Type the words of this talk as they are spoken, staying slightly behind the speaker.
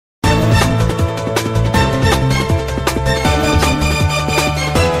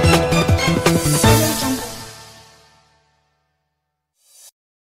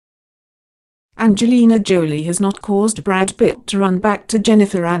Angelina Jolie has not caused Brad Pitt to run back to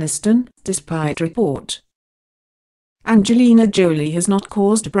Jennifer Aniston, despite report. Angelina Jolie has not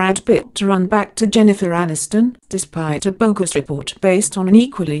caused Brad Pitt to run back to Jennifer Aniston, despite a bogus report based on an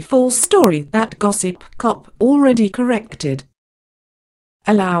equally false story that Gossip Cop already corrected.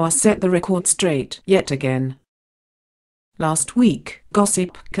 Allow us set the record straight yet again. Last week,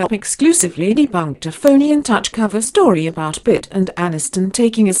 Gossip Cop exclusively debunked a phony In Touch cover story about Pitt and Aniston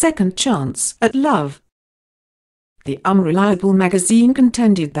taking a second chance at love. The unreliable magazine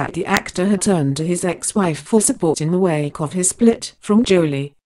contended that the actor had turned to his ex-wife for support in the wake of his split from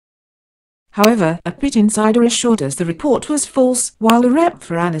Jolie. However, a Pitt insider assured us the report was false, while a rep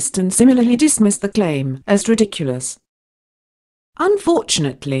for Aniston similarly dismissed the claim as ridiculous.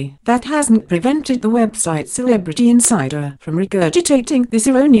 Unfortunately, that hasn't prevented the website Celebrity Insider from regurgitating this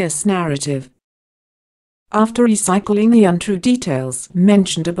erroneous narrative. After recycling the untrue details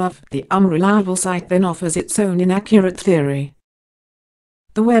mentioned above, the unreliable site then offers its own inaccurate theory.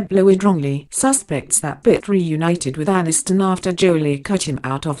 The webloid wrongly suspects that Pitt reunited with Aniston after Jolie cut him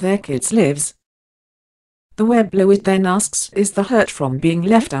out of their kids' lives. The webloid then asks, is the hurt from being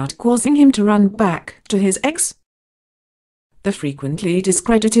left out causing him to run back to his ex? The frequently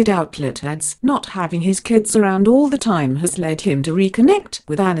discredited outlet adds, not having his kids around all the time has led him to reconnect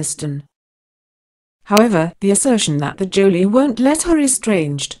with Aniston. However, the assertion that the Jolie won't let her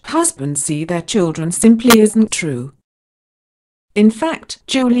estranged husband see their children simply isn't true. In fact,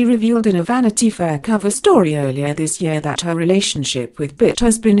 Jolie revealed in a Vanity Fair cover story earlier this year that her relationship with Pitt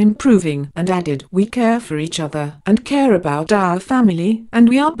has been improving and added, we care for each other and care about our family, and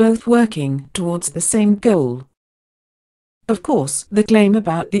we are both working towards the same goal. Of course, the claim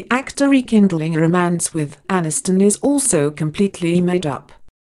about the actor rekindling a romance with Aniston is also completely made up.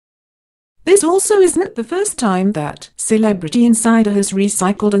 This also isn't the first time that Celebrity Insider has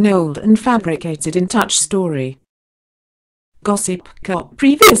recycled an old and fabricated In Touch story. Gossip Cop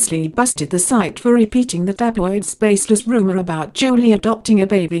previously busted the site for repeating the tabloid's baseless rumor about Jolie adopting a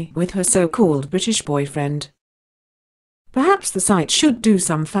baby with her so-called British boyfriend. Perhaps the site should do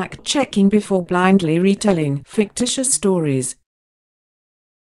some fact-checking before blindly retelling fictitious stories.